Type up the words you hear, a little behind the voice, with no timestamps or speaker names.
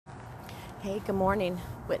Hey, good morning,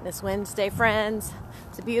 Witness Wednesday, friends.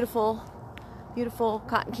 It's a beautiful, beautiful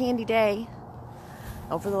cotton candy day.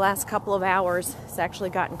 Over the last couple of hours, it's actually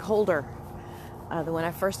gotten colder than when I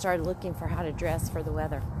first started looking for how to dress for the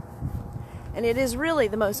weather. And it is really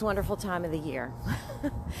the most wonderful time of the year.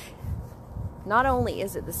 Not only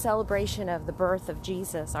is it the celebration of the birth of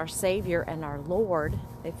Jesus, our Savior and our Lord,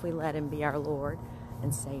 if we let Him be our Lord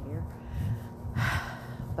and Savior,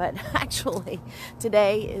 but actually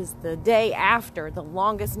today is the day after the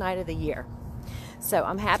longest night of the year. So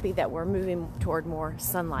I'm happy that we're moving toward more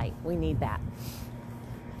sunlight. We need that.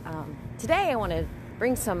 Today I want to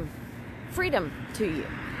bring some freedom to you.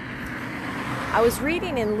 I was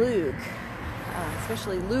reading in Luke,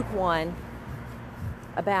 especially Luke 1,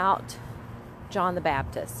 about John the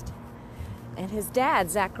Baptist. And his dad,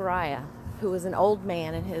 Zechariah, who was an old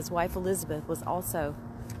man, and his wife Elizabeth was also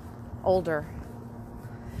older.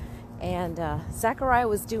 And Zechariah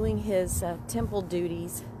was doing his temple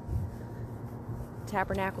duties,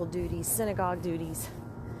 tabernacle duties, synagogue duties.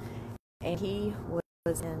 And he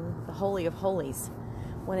was in the Holy of Holies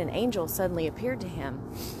when an angel suddenly appeared to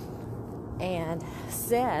him and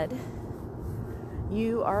said,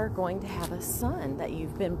 "You are going to have a son that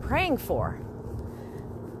you've been praying for."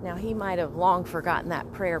 Now, he might have long forgotten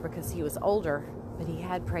that prayer because he was older, but he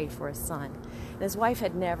had prayed for a son. And his wife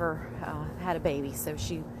had never had a baby, so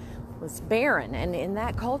she was barren, and in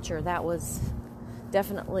that culture that was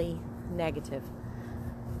definitely negative.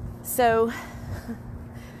 So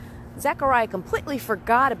Zechariah completely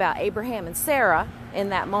forgot about Abraham and Sarah in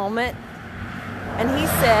that moment, and he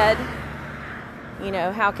said,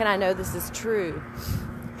 "How can I know this is true?"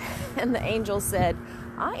 And the angel said,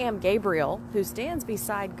 "I am Gabriel, who stands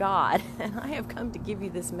beside God, and I have come to give you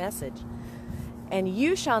this message. And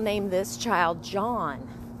you shall name this child John,"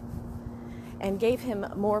 and gave him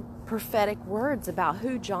more prophetic words about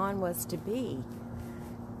who John was to be,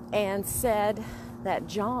 and said that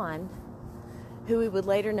John, who we would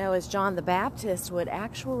later know as John the Baptist, would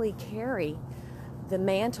actually carry the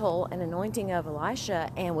mantle and anointing of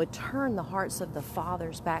Elisha and would turn the hearts of the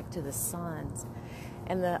fathers back to the sons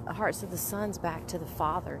and the hearts of the sons back to the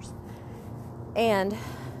fathers. And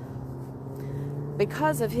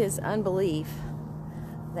because of his unbelief,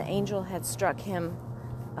 the angel had struck him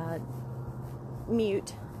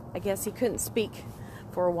mute. I guess he couldn't speak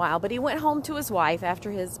for a while, but he went home to his wife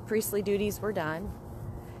after his priestly duties were done.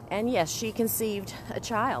 And yes, she conceived a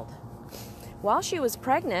child. While she was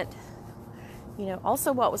pregnant,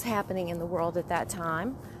 also what was happening in the world at that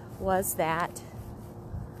time was that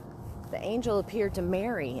the angel appeared to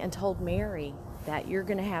Mary and told Mary that you're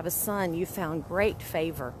going to have a son. You found great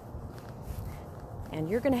favor. And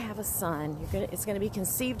you're going to have a son. It's going to be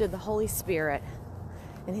conceived of the Holy Spirit.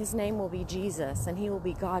 And his name will be Jesus, and he will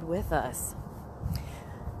be God with us.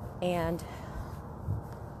 And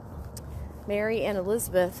Mary and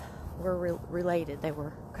Elizabeth were related. They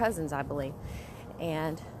were cousins, I believe.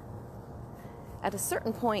 And at a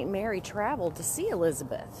certain point, Mary traveled to see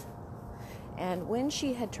Elizabeth. And when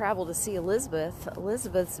she had traveled to see Elizabeth,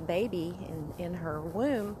 Elizabeth's baby in her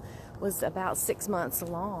womb was about 6 months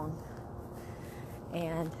along.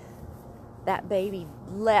 And that baby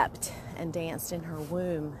leapt and danced in her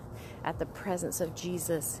womb at the presence of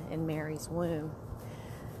Jesus in Mary's womb.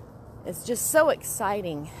 It's just so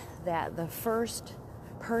exciting that the first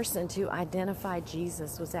person to identify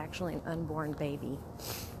Jesus was actually an unborn baby.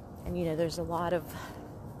 And there's a lot of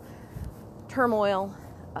turmoil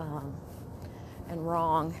and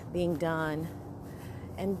wrong being done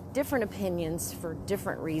and different opinions for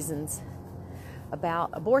different reasons about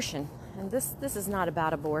abortion. And this is not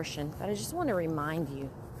about abortion, but I just want to remind you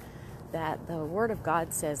that the Word of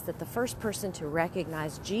God says that the first person to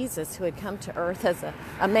recognize Jesus, who had come to earth as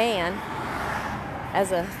a man,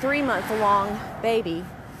 as a 3-month-along baby,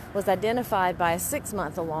 was identified by a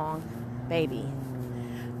 6-month-along baby.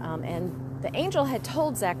 And the angel had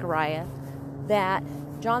told Zechariah that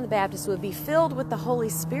John the Baptist would be filled with the Holy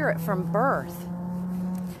Spirit from birth.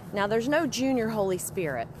 Now, there's no junior Holy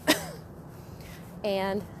Spirit.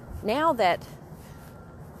 And now that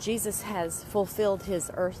Jesus has fulfilled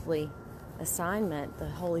his earthly assignment, the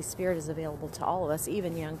Holy Spirit is available to all of us,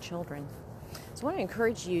 even young children. So I want to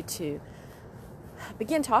encourage you to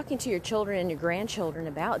begin talking to your children and your grandchildren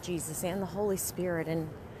about Jesus and the Holy Spirit, and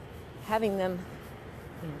having them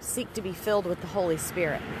seek to be filled with the Holy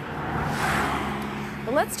Spirit.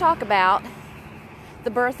 But let's talk about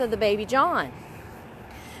the birth of the baby John.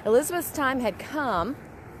 Elizabeth's time had come,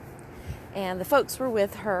 and the folks were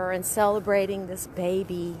with her and celebrating this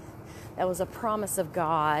baby that was a promise of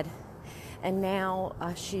God. And now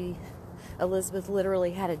Elizabeth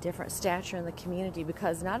literally had a different stature in the community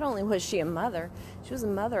because not only was she a mother, she was a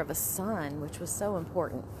mother of a son, which was so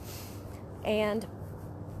important. And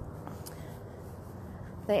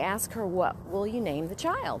they asked her, what will you name the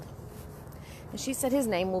child? And she said, his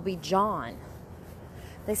name will be John.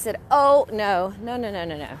 They said, oh, no.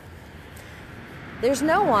 There's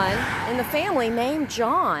no one in the family named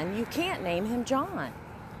John. You can't name him John.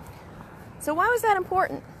 So why was that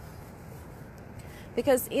important?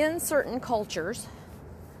 Because in certain cultures,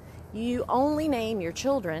 you only name your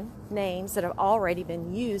children names that have already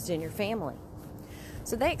been used in your family.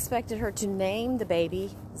 So they expected her to name the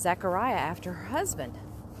baby Zechariah after her husband.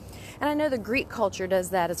 And I know the Greek culture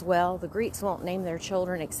does that as well. The Greeks won't name their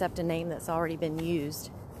children except a name that's already been used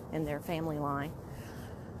in their family line.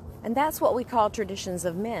 And that's what we call traditions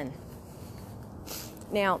of men.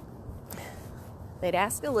 Now, they'd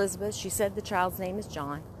ask Elizabeth. She said the child's name is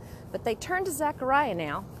John. But they turned to Zechariah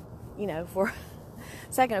now, for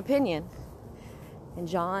second opinion. And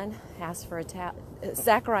Zechariah asked for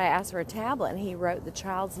a tablet, and he wrote the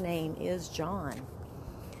child's name is John.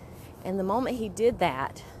 And the moment he did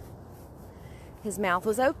that, his mouth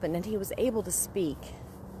was open and he was able to speak.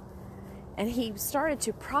 And he started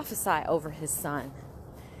to prophesy over his son.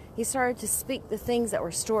 He started to speak the things that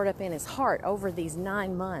were stored up in his heart over these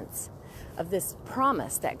 9 months of this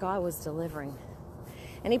promise that God was delivering.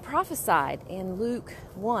 And he prophesied in Luke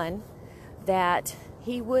 1 that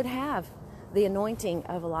he would have the anointing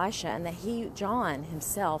of Elisha, and that John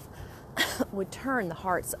himself, would turn the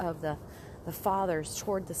hearts of the fathers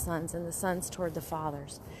toward the sons and the sons toward the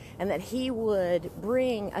fathers, and that he would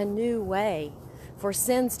bring a new way for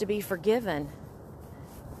sins to be forgiven.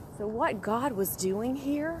 So what God was doing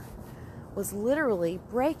here was literally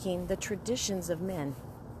breaking the traditions of men.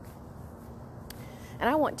 And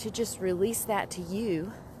I want to just release that to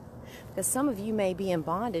you, because some of you may be in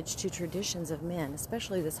bondage to traditions of men,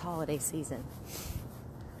 especially this holiday season.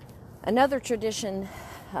 Another tradition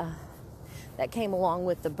that came along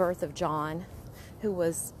with the birth of John, who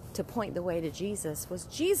was to point the way to Jesus, was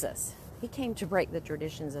Jesus. He came to break the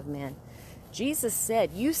traditions of men. Jesus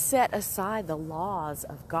said, you set aside the laws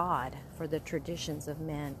of God for the traditions of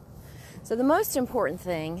men. So the most important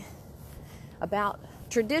thing about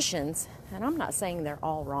traditions, and I'm not saying they're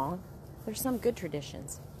all wrong, there's some good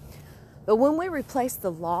traditions, but when we replace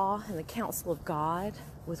the law and the counsel of God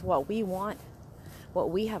with what we want,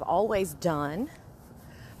 what we have always done,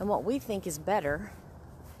 and what we think is better,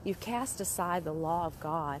 you've cast aside the law of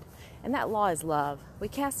God. And that law is love. We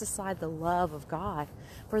cast aside the love of God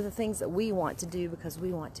for the things that we want to do because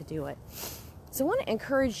we want to do it. So I want to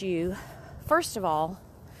encourage you, first of all,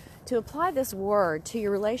 to apply this word to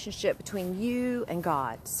your relationship between you and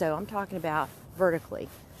God. So I'm talking about vertically.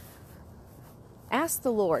 Ask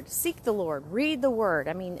the Lord, seek the Lord, read the word.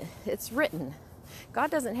 I mean, it's written. God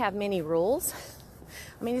doesn't have many rules.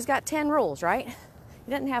 I mean, he's got 10 rules, right?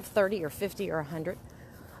 He doesn't have 30 or 50 or 100.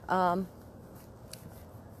 And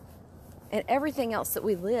everything else that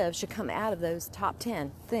we live should come out of those top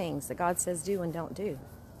 10 things that God says do and don't do.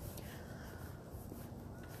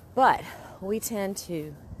 But we tend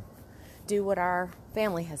to do what our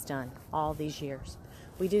family has done all these years.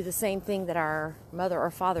 We do the same thing that our mother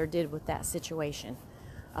or father did with that situation,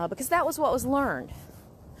 because that was what was learned.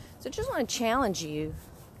 So I just want to challenge you,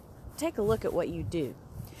 take a look at what you do.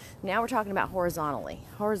 Now we're talking about horizontally.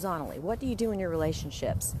 Horizontally, what do you do in your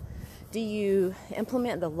relationships? Do you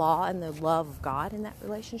implement the law and the love of God in that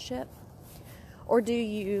relationship? Or do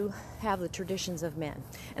you have the traditions of men?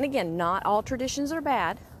 And again, not all traditions are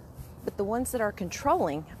bad, but the ones that are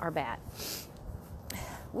controlling are bad.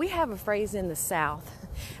 We have a phrase in the South,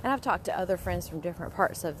 and I've talked to other friends from different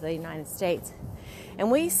parts of the United States, and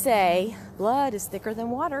we say, blood is thicker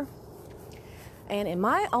than water. And in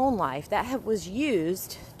my own life, that was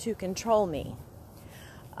used to control me.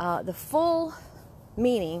 The full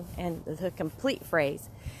meaning and the complete phrase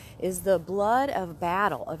is the blood of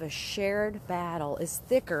battle, of a shared battle, is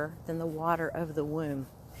thicker than the water of the womb,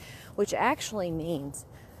 which actually means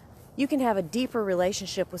you can have a deeper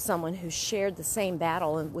relationship with someone who shared the same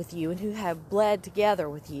battle with you and who have bled together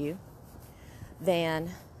with you than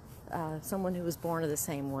someone who was born of the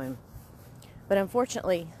same womb. But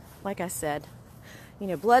unfortunately, like I said,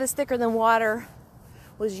 blood is thicker than water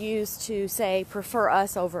was used to say prefer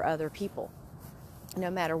us over other people, no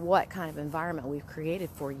matter what kind of environment we've created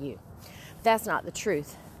for you. But that's not the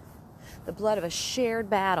truth. The blood of a shared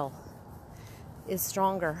battle is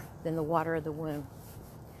stronger than the water of the womb.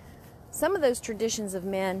 Some of those traditions of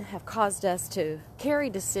men have caused us to carry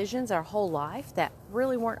decisions our whole life that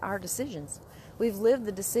really weren't our decisions. We've lived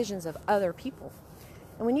the decisions of other people.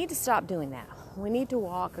 And we need to stop doing that. We need to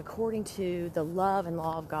walk according to the love and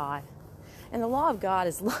law of God. And the law of God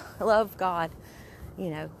is love God,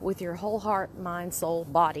 with your whole heart, mind, soul,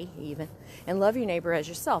 body even, and love your neighbor as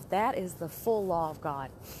yourself. That is the full law of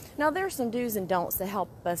God. Now, there are some do's and don'ts that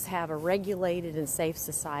help us have a regulated and safe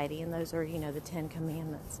society, and those are, the 10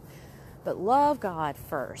 Commandments. But love God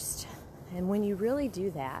first. And when you really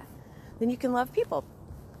do that, then you can love people.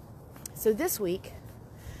 So this week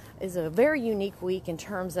is a very unique week in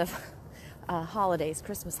terms of holidays,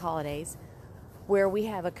 Christmas holidays, where we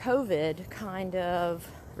have a COVID kind of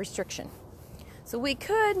restriction. So we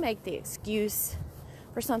could make the excuse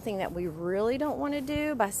for something that we really don't want to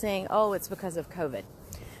do by saying, oh, it's because of COVID.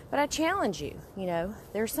 But I challenge you,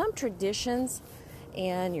 there are some traditions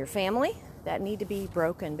in your family that need to be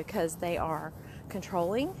broken because they are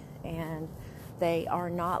controlling and they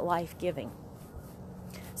are not life-giving.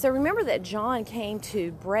 So remember that John came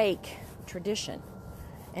to break tradition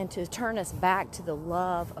and to turn us back to the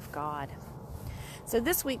love of God. So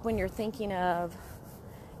this week when you're thinking of,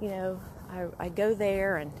 I go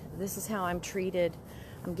there and this is how I'm treated,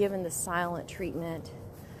 I'm given the silent treatment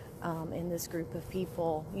in this group of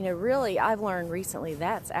people, really I've learned recently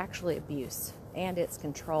that's actually abuse and it's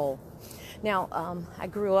control. Now, I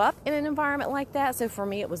grew up in an environment like that, so for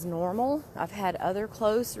me it was normal. I've had other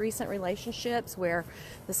close recent relationships where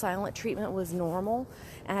the silent treatment was normal,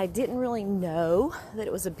 and I didn't really know that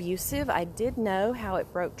it was abusive. I did know how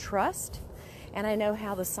it broke trust, and I know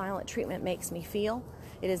how the silent treatment makes me feel.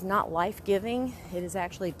 It is not life-giving. It is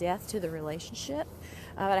actually death to the relationship.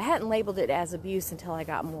 But I hadn't labeled it as abuse until I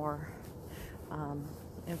got more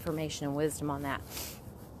information and wisdom on that.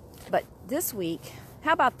 But this week,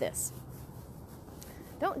 how about this?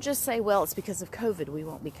 Don't just say, well, it's because of COVID we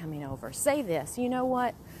won't be coming over. Say this, you know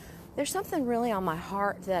what? There's something really on my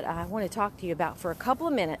heart that I want to talk to you about for a couple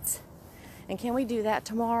of minutes. And can we do that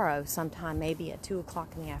tomorrow sometime, maybe at 2 o'clock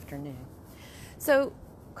in the afternoon? So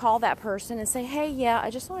call that person and say, hey, yeah,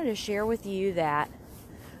 I just wanted to share with you that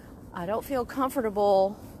I don't feel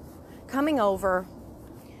comfortable coming over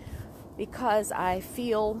because I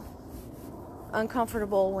feel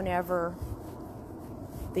uncomfortable whenever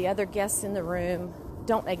the other guests in the room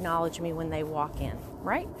don't acknowledge me when they walk in,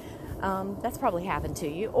 right? That's probably happened to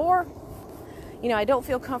you. Or, I don't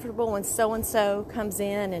feel comfortable when so-and-so comes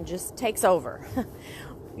in and just takes over.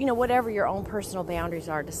 Whatever your own personal boundaries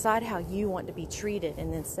are, decide how you want to be treated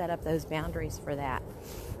and then set up those boundaries for that.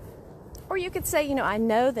 Or you could say, I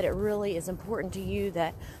know that it really is important to you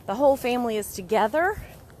that the whole family is together,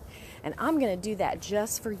 and I'm going to do that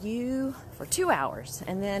just for you for 2 hours,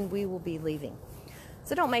 and then we will be leaving.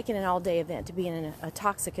 So don't make it an all-day event to be in a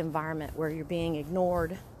toxic environment where you're being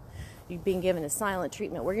ignored, you're being given a silent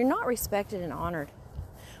treatment, where you're not respected and honored,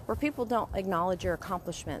 where people don't acknowledge your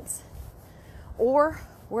accomplishments, or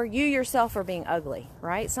where you yourself are being ugly,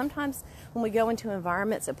 right? Sometimes when we go into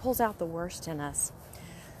environments, it pulls out the worst in us.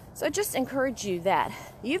 So I just encourage you that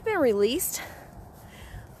you've been released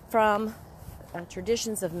from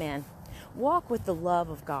traditions of men. Walk with the love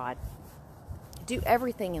of God. Do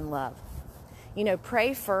everything in love.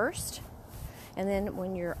 Pray first, and then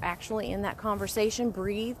when you're actually in that conversation,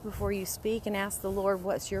 breathe before you speak and ask the Lord,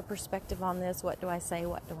 what's your perspective on this? What do I say?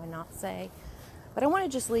 What do I not say? But I want to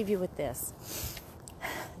just leave you with this.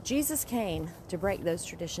 Jesus came to break those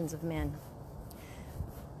traditions of men.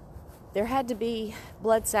 There had to be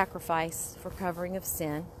blood sacrifice for covering of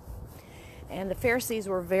sin, and the Pharisees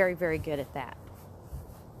were very, very good at that.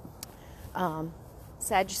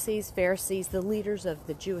 Sadducees, Pharisees, the leaders of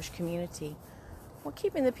the Jewish community, were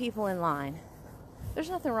keeping the people in line. There's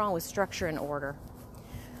nothing wrong with structure and order.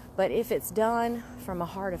 But if it's done from a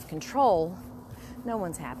heart of control, no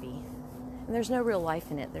one's happy. And there's no real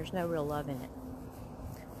life in it. There's no real love in it.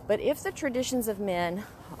 But if the traditions of men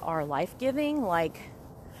are life-giving, like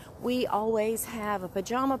we always have a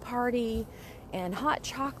pajama party and hot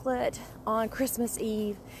chocolate on Christmas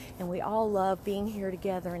Eve, and we all love being here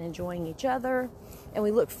together and enjoying each other, and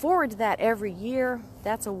we look forward to that every year,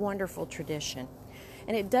 that's a wonderful tradition.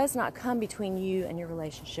 And it does not come between you and your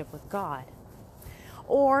relationship with God.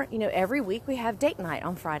 Or, every week we have date night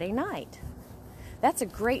on Friday night. That's a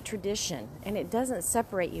great tradition, and it doesn't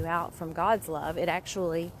separate you out from God's love. It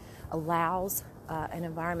actually allows an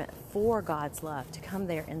environment for God's love to come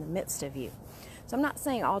there in the midst of you. So I'm not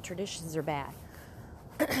saying all traditions are bad,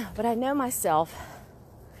 but I know myself,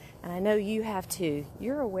 and I know you have too.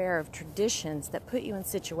 You're aware of traditions that put you in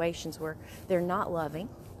situations where they're not loving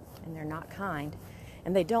and they're not kind,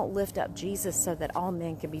 and they don't lift up Jesus so that all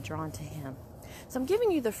men can be drawn to him. So I'm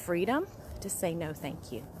giving you the freedom to say no,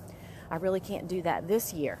 thank you. I really can't do that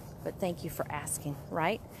this year, but thank you for asking,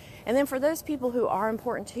 right? And then for those people who are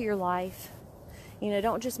important to your life,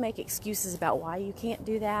 don't just make excuses about why you can't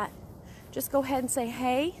do that. Just go ahead and say,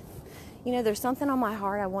 hey, there's something on my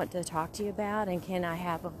heart I want to talk to you about, and can I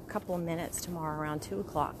have a couple of minutes tomorrow around 2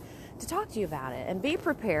 o'clock to talk to you about it? And be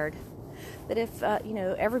prepared that if,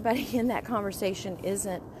 everybody in that conversation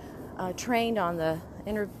isn't trained on the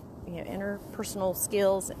interpersonal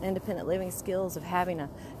skills, independent living skills of having a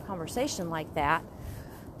conversation like that,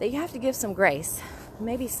 that you have to give some grace,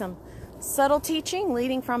 maybe some subtle teaching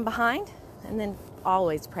leading from behind, and then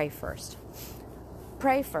always pray first.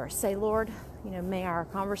 Pray first. Say, Lord, may our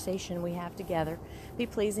conversation we have together be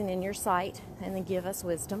pleasing in your sight, and then give us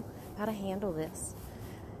wisdom how to handle this,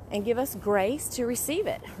 and give us grace to receive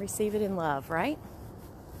it in love, right?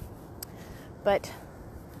 But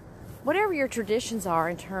whatever your traditions are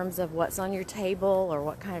in terms of what's on your table or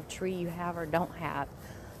what kind of tree you have or don't have,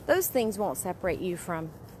 those things won't separate you from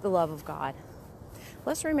the love of God.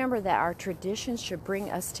 Let's remember that our traditions should bring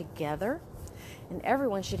us together, and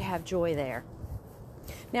everyone should have joy there.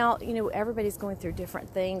 Now, everybody's going through different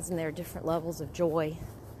things, and there are different levels of joy.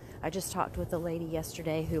 I just talked with a lady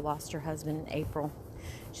yesterday who lost her husband in April.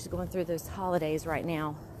 She's going through those holidays right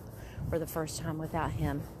now for the first time without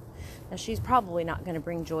him. Now, she's probably not going to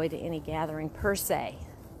bring joy to any gathering per se,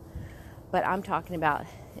 but I'm talking about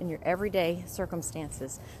in your everyday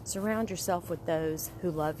circumstances. Surround yourself with those who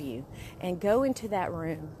love you, and go into that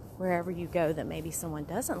room wherever you go that maybe someone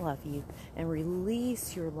doesn't love you, and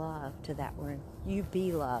release your love to that room. You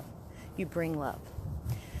be love. You bring love.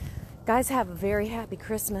 Guys, have a very happy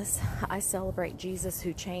Christmas. I celebrate Jesus,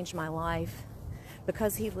 who changed my life.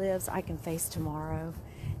 Because he lives, I can face tomorrow.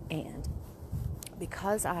 And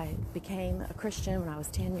because I became a Christian when I was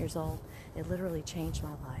 10 years old, it literally changed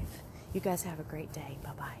my life. You guys have a great day.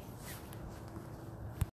 Bye-bye.